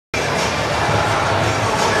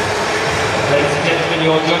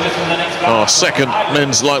Our second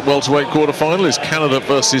men's light welterweight quarter-final is Canada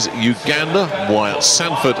versus Uganda. Wyatt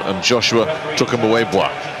Sanford and Joshua Tukamuhebwa.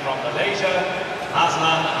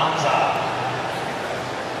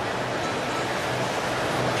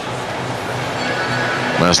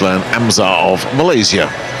 Maslan Amzar of Malaysia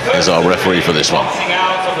is our referee for this one.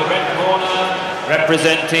 Out of the red corner,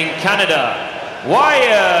 representing Canada,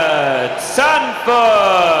 Wyatt Sanford.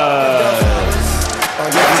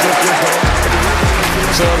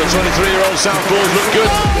 So the 23-year-old Southpaws looked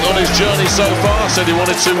good on his journey so far. Said he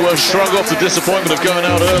wanted to shrug off the disappointment of going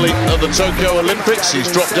out early at the Tokyo Olympics.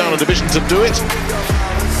 He's dropped down a division to do it.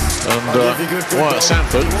 And Wyatt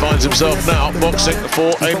Sanford finds himself now boxing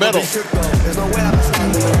for a medal.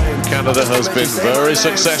 Canada has been very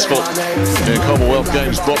successful in Commonwealth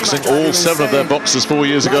Games boxing. All 7 of their boxers 4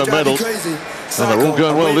 years ago medalled. And they're all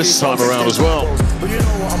going well this time around as well.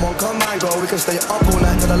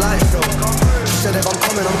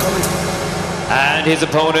 And his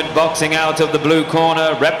opponent boxing out of the blue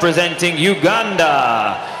corner, representing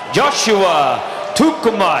Uganda, Joshua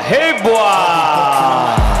Tukamuhebwa.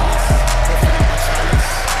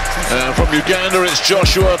 From Uganda, it's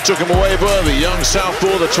Joshua Tukamuhebwa, the young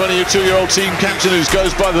southpaw, the 22-year-old team captain, who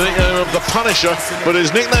goes by the nickname of the Punisher. But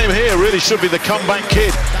his nickname here really should be the Comeback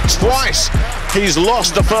Kid. Twice he's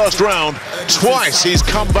lost the first round. Twice he's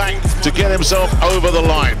come back to get himself over the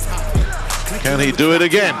line. Can he do it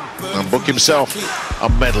again and book himself a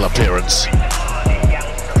medal appearance?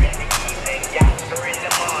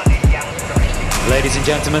 Ladies and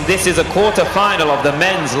gentlemen, this is a quarter-final of the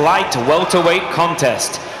men's light welterweight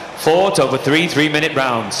contest, fought over 3 3-minute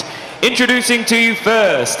rounds. Introducing to you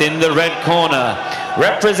first, in the red corner,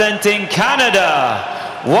 representing Canada,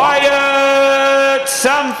 Wyatt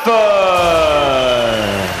Sanford.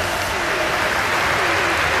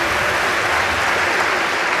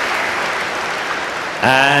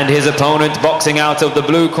 And his opponent boxing out of the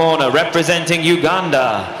blue corner, representing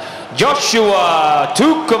Uganda, Joshua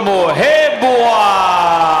Tukamuhebwa.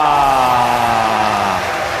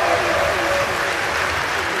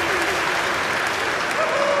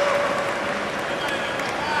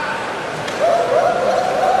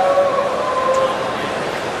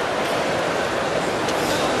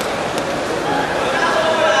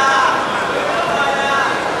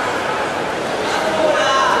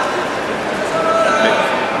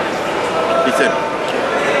 Listen,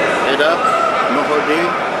 head up, no holding,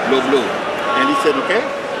 low blow. And listen, okay?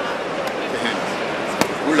 The hands.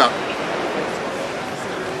 Pull up.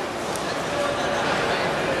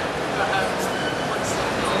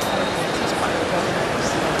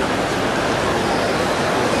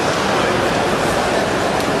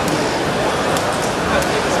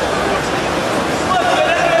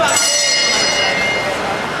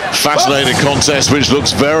 Fascinating contest, which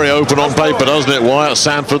looks very open on paper, doesn't it? Wyatt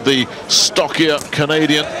Sanford, the stockier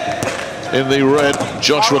Canadian, in the red.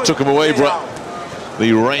 Joshua Tukamuhebwa,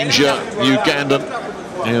 the Ranger Ugandan,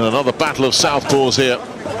 in another battle of southpaws here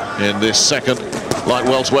in this second light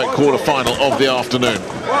welterweight quarter-final of the afternoon.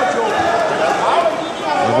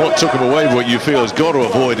 And what Tukamuhebwa, you feel, has got to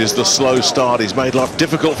avoid is the slow start. He's made life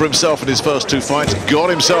difficult for himself in his first 2 fights, got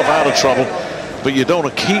himself out of trouble, but you don't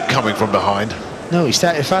want to keep coming from behind. No, he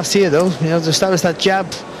started fast here though. You know, to establish that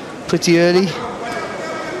jab pretty early.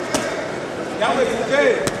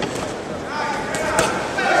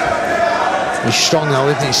 He's strong now,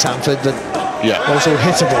 isn't he, Sanford? But yeah, also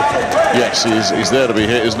hittable. Yes, he's there to be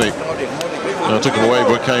hit, isn't he?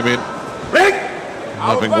 Tukamuhebwa came in,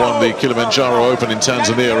 having won the Kilimanjaro Open in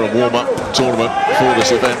Tanzania, a warm-up tournament for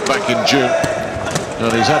this event back in June.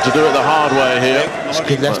 And he's had to do it the hard way here. It's a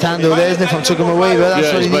good left hand though, there, isn't it, from Tukamuhebwa?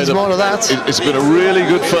 That's what he needs more of that. It's been a really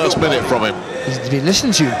good first minute from him. He's been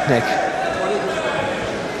listening to you, Nick.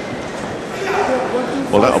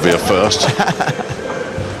 Well, that'll be a first.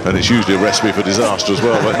 And it's usually a recipe for disaster as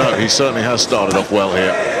well. But no, he certainly has started off well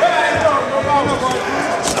here.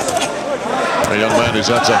 A young man who's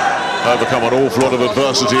had to overcome an awful lot of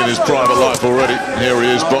adversity in his private life already. Here he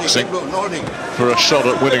is boxing for a shot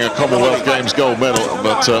at winning a Commonwealth Games gold medal,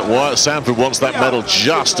 but Wyatt Sanford wants that medal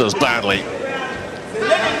just as badly.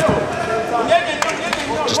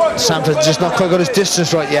 Sanford's just not quite got his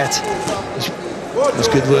distance right yet. It was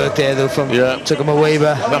good work there though from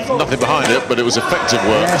Tukamuhebwa. Nothing behind it, but it was effective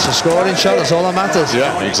work. Yeah, it's a scoring shot, that's all that matters.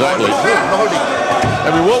 Yeah, exactly. I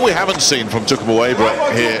mean, what we haven't seen from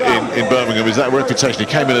Tukamuhebwa here in Birmingham is that reputation. He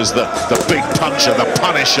came in as the big puncher, the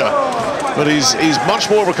Punisher, but he's much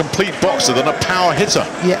more of a complete boxer than a power hitter.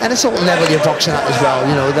 Yeah, and it's all level you're boxing at as well.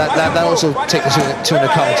 You know, that also takes into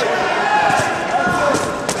account.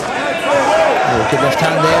 Good left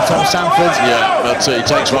hand there from Sanford. Yeah, that's it. He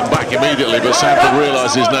takes one back immediately, but Sanford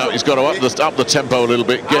realises now he's got to up the tempo a little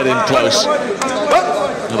bit, get in close.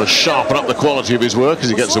 Got to sharpen up the quality of his work as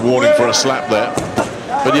he gets a warning for a slap there.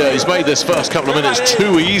 But yeah, he's made this first couple of minutes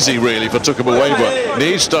too easy, really, for Tukamuhebwa.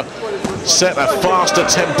 Needs to set a faster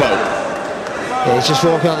tempo. Yeah, he's just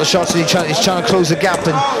walking on the shots and he's trying to close the gap,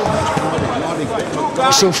 and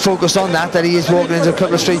he's so focused on that he is walking into a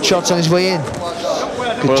couple of straight shots on his way in.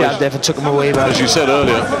 Good jab there for Tukamuhebwa. As you said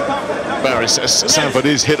earlier, Barry, Sanford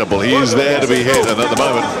is hittable. He is there to be hit, and at the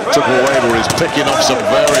moment, Tukamuhebwa is picking off some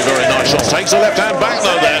very, very nice shots. Takes a left hand back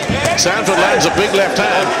though there. Sanford lands a big left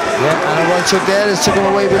hand. Yeah, and a right hook there as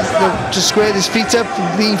Tukamuhebwa just squared his feet up,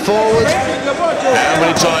 lean forward. How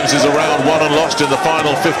many times is a round won and lost in the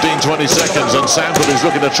final 15-20 seconds, and Sanford is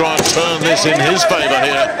looking to try and turn this in his favour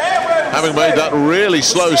here, having made that really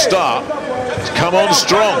slow start. He's come on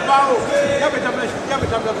strong.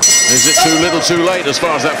 Is it too little too late as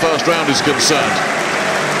far as that first round is concerned?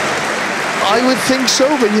 I would think so,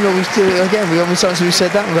 but you know, we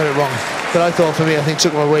said that and got it wrong. But I thought, for me, I think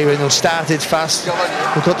Tukamuhebwa started fast.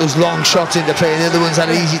 We've got those long shots into play, and the other ones that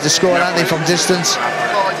are easy to score, aren't they, from distance?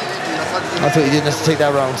 I thought he didn't have to take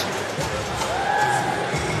that round.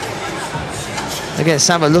 Again,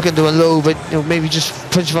 Sanford looking to unload, but you know, maybe just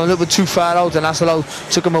punching from a little bit too far out, and that's allowed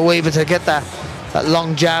Tukamuhebwa to get that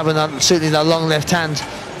long jab and certainly that long left hand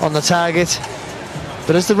on the target.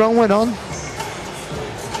 But as the round went on,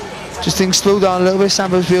 just things slowed down a little bit.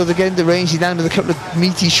 Sanford was able to get into range. He landed with a couple of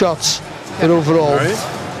meaty shots, but overall,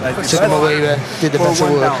 Tukamuhebwa did the better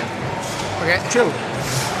work. Okay, chill.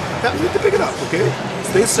 You need to pick it up, okay?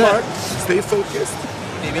 Stay smart, stay focused.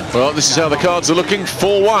 Well, this is how the cards are looking.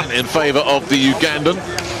 4-1 in favour of the Ugandan.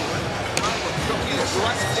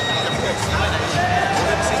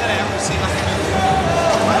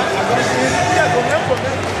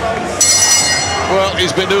 Well,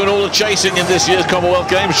 he's been doing all the chasing in this year's Commonwealth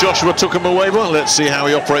Games, Joshua Tukamuhebwa. Let's see how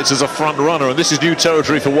he operates as a front runner. And this is new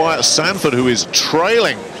territory for Wyatt. Sanford, who is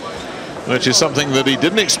trailing, which is something that he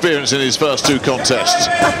didn't experience in his first two contests.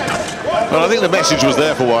 Well, I think the message was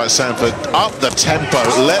there for Wyatt Sanford. Up the tempo,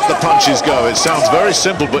 let the punches go. It sounds very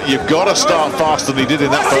simple, but you've got to start faster than he did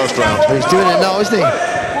in that first round. But he's doing it now, isn't he?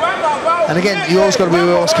 And again, you always got to be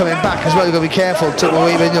always coming back as well. You've got to be careful.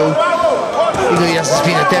 Tukamuhebwa, you know, he has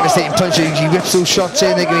been a devastating puncher. He whips those shots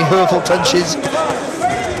in, they can be hurtful punches.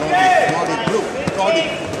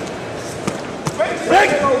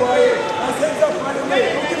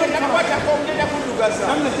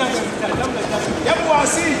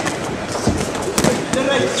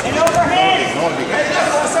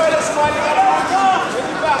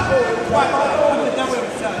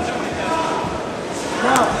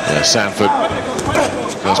 Yeah, Sanford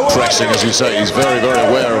is pressing, as you say. He's very, very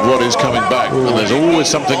aware of what is coming back. And there's always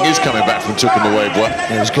something is coming back from Tukamuhebwa.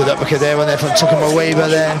 Yeah, it was good uppercut there, one there from Tukamuhebwa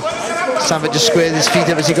there. Sanford just squared his feet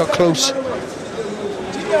up as he got close.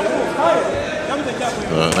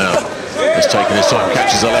 Now, he's taking his time,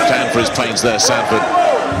 catches the left hand for his pains there, Sanford.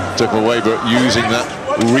 Tukamuhebwa using that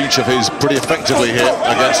reach of his pretty effectively here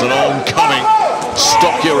against an oncoming,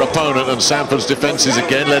 stockier opponent, and Sanford's defences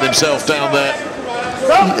again let himself down there.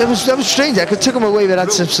 That was strange, because Tukamuhebwa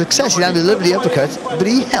had some success. He landed a lovely uppercut, but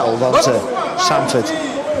he held on to Sanford.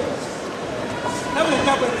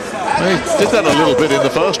 He did that a little bit in the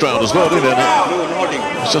first round as well, didn't he?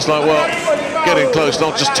 It's just like, well, getting close, and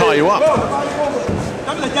I'll just tie you up.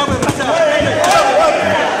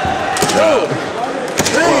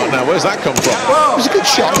 Well, now, where's that come from? It was a good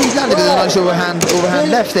shot. He landed with a nice overhand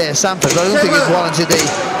left there, Sanford, but I don't think it warranted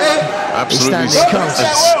absolutely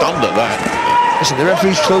stunned at that. Listen, the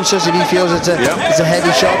referee's closest if he feels it's a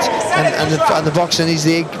heavy shot, and the boxer needs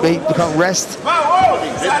the he can't rest.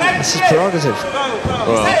 That's his prerogative.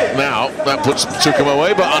 Well, now that puts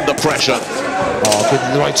Tukamuhebwa under pressure. Oh, good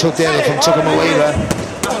right hook there from Tukamuhebwa.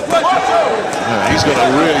 Yeah, he's going to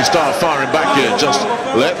really start firing back here. Just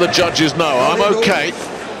let the judges know I'm okay,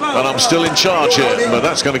 and I'm still in charge here. But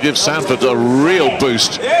that's going to give Sanford a real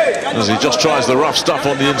boost as he just tries the rough stuff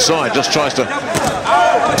on the inside, just tries to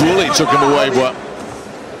bully Tukamuhebwa.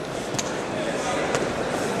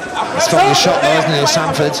 He's got the shot now, isn't he,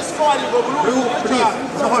 Sanford?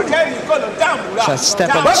 So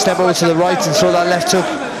step over to the right and throw that left hook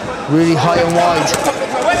really high and wide.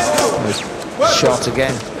 Shot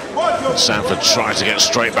again. Sanford tries to get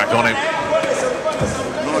straight back on him.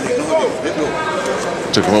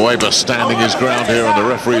 Tukamuhebwa standing his ground here, and the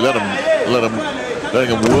referee letting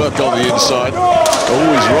him work on the inside.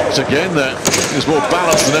 Oh, he's rocked again there. He's more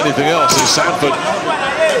balanced than anything else. And Sanford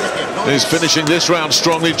is finishing this round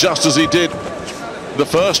strongly, just as he did the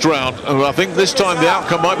first round. And I think this time the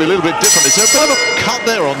outcome might be a little bit different. It's a bit of a cut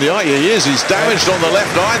there on the eye. He is. He's damaged on the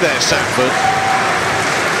left eye there, Sanford.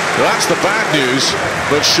 Well, that's the bad news.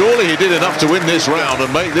 But surely he did enough to win this round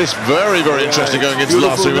and make this very, very interesting going into the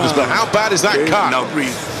last 2 minutes. But how bad is that cut? Now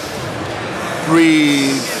breathe.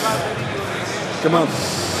 Breathe. Come on.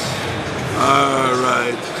 All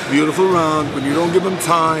right. Beautiful round. When you don't give them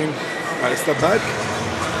time. All right, step back.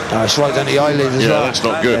 It's right down the eyelid as well. Yeah, that's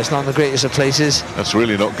not good. It's not in the greatest of places. That's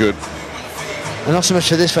really not good. And not so much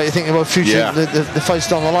for this fight. You're thinking about future, the fights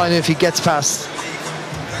down the line. If he gets past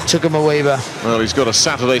Tukamuhebwa. Well, he's got a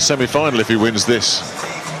Saturday semi-final if he wins this.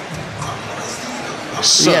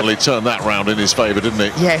 Certainly turned that round in his favour, didn't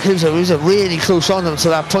he? Yeah, it was a really close on them to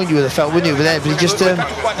that point. You would have felt, wouldn't you? But he just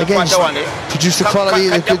again just produced the quality,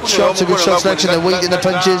 the good shots, a good shot selection, the weight in the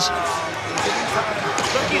punches.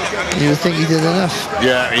 You would think he did enough.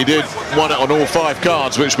 Yeah, he did. Won it on all 5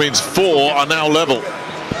 cards, which means 4 are now level.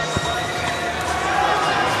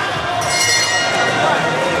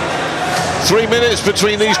 Three minutes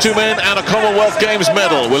between these two men and a Commonwealth Games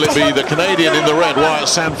medal. Will it be the Canadian in the red, Wyatt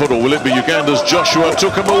Sanford, or will it be Uganda's Joshua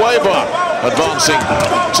Tukamuhebwa advancing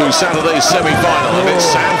to Saturday's semi-final? And it's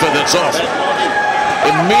Sanford that's off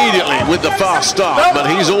immediately with the fast start, but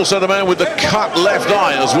he's also the man with the cut left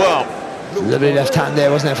eye as well. Lovely left hand there,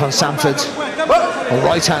 wasn't it, from Sanford? Or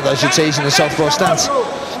right hand, I should say, he's in the southpaw stance.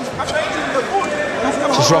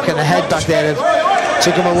 Just rocking the head back there of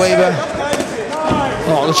Tukamuhebwa.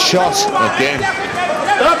 Oh, good shot. Again.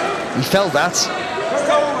 He felt that.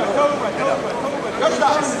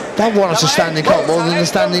 That warrants a standing count more than a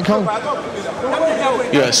standing count.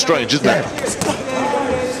 Yeah, it's strange, isn't it?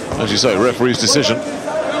 As you say, referee's decision.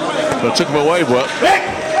 But Tukamuhebwa,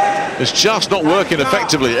 it's just not working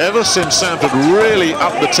effectively ever since Sanford really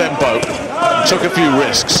upped the tempo and took a few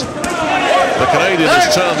risks. The Canadian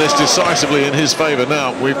has turned this decisively in his favour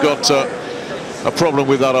now. We've got a problem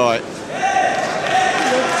with that eye.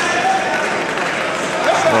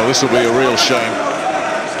 Well, this will be a real shame.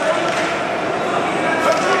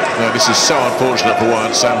 Now, this is so unfortunate for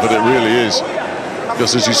Wyatt Sanford, it really is.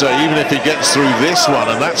 Because, as you say, even if he gets through this one,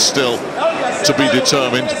 and that's still to be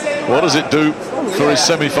determined, what does it do for his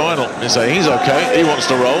semi-final? You say he's okay, he wants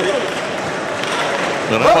to roll.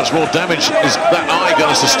 And how much more damage is that eye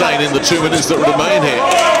going to sustain in the 2 minutes that remain here?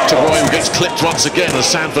 Tukamuhebwa gets clipped once again as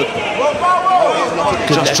Sanford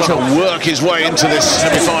just trying to work his way into this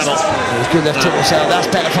semi-final. Good left hook himself. That's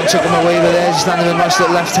better from Tukamuhebwa there, just landing with a nice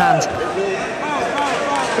little left hand.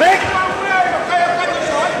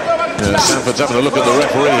 Yeah, Sanford's having a look at the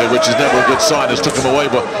referee here, which is never a good sign, as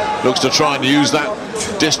Tukamuhebwa looks to try and use that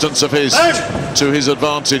distance of his to his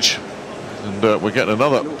advantage. And we're getting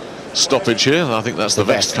another stoppage here. I think that's the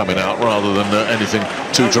vest coming out rather than anything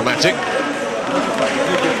too dramatic.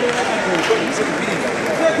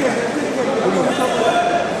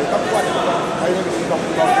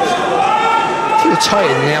 If you were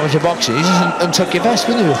tired in the amateur boxing, you just untuck your vest,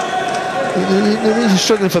 wouldn't you? The reason you're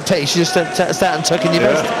struggling for pace, you just start untucking your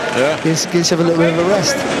vest. Yeah. Give yourself a little bit of a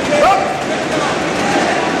rest.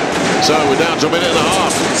 So we're down to a minute and a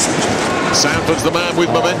half. Sanford's the man with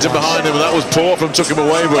momentum behind him, and that was poor from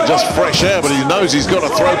Tukamuhebwa, just fresh air, but he knows he's got to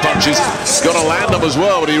throw punches, he's got to land them as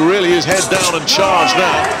well, but he really is head down and charged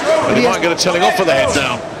now, and he might get a telling off for the head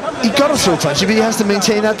down. He's got to throw punches, but he has to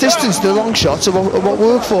maintain that distance. The long shots are what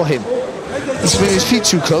work for him. He's bringing his feet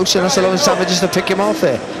too close, and that's allowing Sanford just to pick him off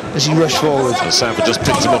there as he rushed forward. And Sanford just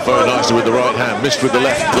picked him off very nicely with the right hand, missed with the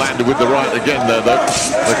left, landed with the right again there though,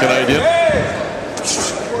 the Canadian.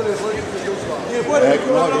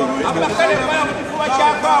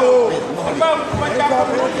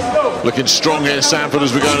 Looking strong here, Sanford,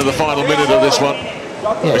 as we go into the final minute of this one.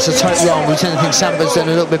 Yeah, it's a tight round. We tend to think Sanford's done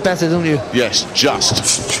a little bit better, don't you? Yes, just.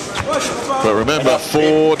 But remember,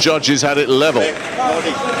 4 judges had it level.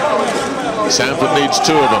 Sanford needs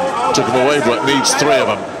 2 of them. Tukamuhebwa needs 3 of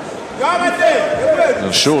them.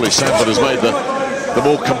 And surely Sanford has made the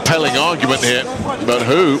more compelling argument here. But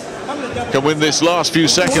who can win this last few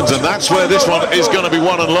seconds? And that's where this one is going to be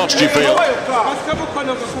won and lost, you feel.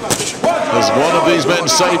 Has one of these men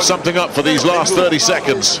saved something up for these last 30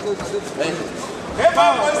 seconds?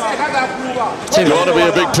 Got to be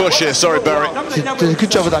a big push here. Sorry, Barry. Did a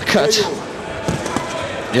good job with that cut.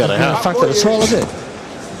 Yeah, they have. In fact, at all, is it?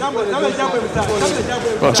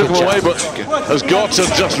 Well, Tukamuhebwa has got to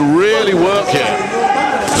just really work here.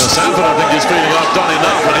 Now, Sanford, I think, is feeling I've done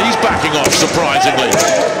enough, and he's backing off, surprisingly.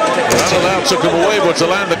 That allowed Tukamuhebwa to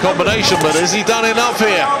land the combination, but has he done enough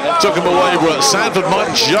here? Tukamuhebwa, Sanford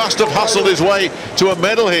might just have hustled his way to a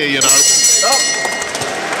medal here, you know.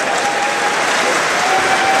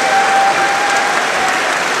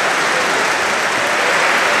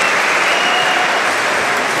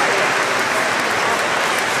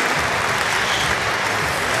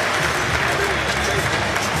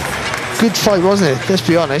 good fight, wasn't it? Let's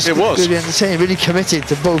be honest. It was. Really entertaining, really committed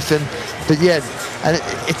to both, but yeah, and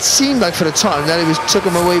it seemed like for the time that it was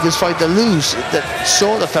Tukamuhebwa's fight to lose. That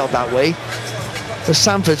sort of felt that way. But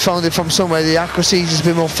Sanford found it from somewhere. The accuracy, just a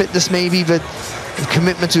bit more fitness maybe, but the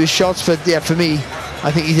commitment to his shots. But yeah, for me,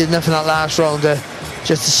 I think he did enough in that last round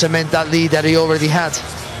just to cement that lead that he already had.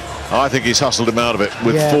 I think he's hustled him out of it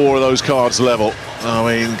with 4 of those cards level. I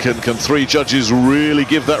mean, can 3 judges really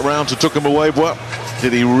give that round to Tukamuhebwa?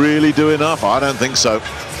 Did he really do enough? I don't think so.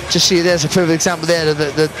 Just see, there's a perfect example there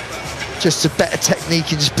that just a better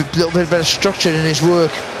technique and just a little bit better structure in his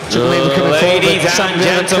work. Ladies and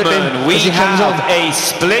gentlemen, we have a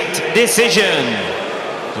split decision.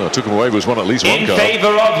 Oh, Tukamuhebwa's won at least one card. In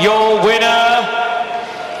favour of your winner,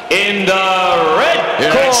 in the red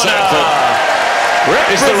corner,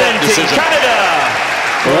 representing Canada,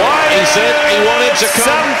 Wyatt. He said he wanted to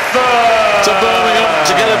come Sanford to Birmingham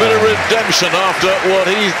to get a bit of redemption after what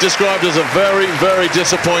he described as a very, very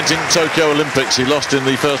disappointing Tokyo Olympics. He lost in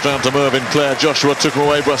the first round to Mervyn Clare. Joshua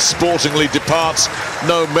Tukamuhebwa sportingly departs.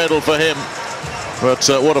 No medal for him. But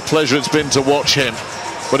what a pleasure it's been to watch him.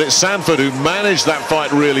 But it's Sanford who managed that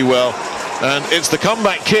fight really well. And it's the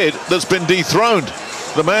comeback kid that's been dethroned.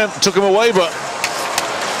 The man, Tukamuhebwa,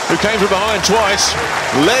 who came from behind twice,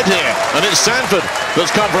 led here, and it's Sanford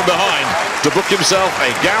that's come from behind to book himself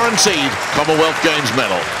a guaranteed Commonwealth Games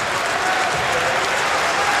medal.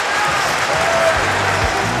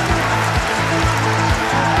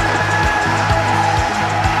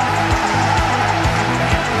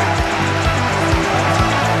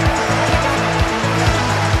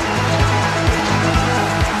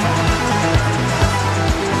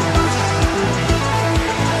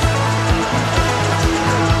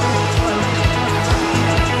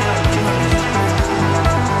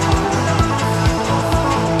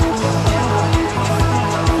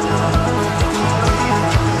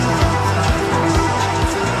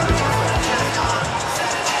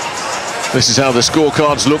 This is how the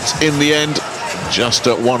scorecards looked in the end. Just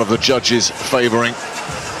one of the judges favouring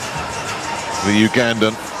the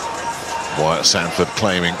Ugandan. Wyatt Sanford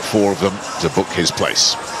claiming 4 of them to book his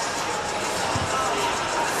place.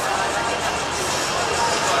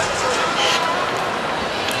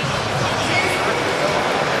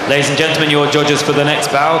 Ladies and gentlemen, your judges for the next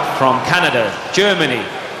bout from Canada, Germany,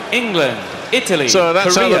 England, Italy, so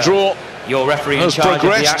that's Korea. How the draw Your referee in charge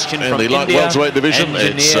of the action in from the light India, welterweight division.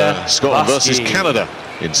 It's Scotland versus Basti. Canada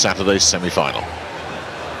in Saturday's semi-final.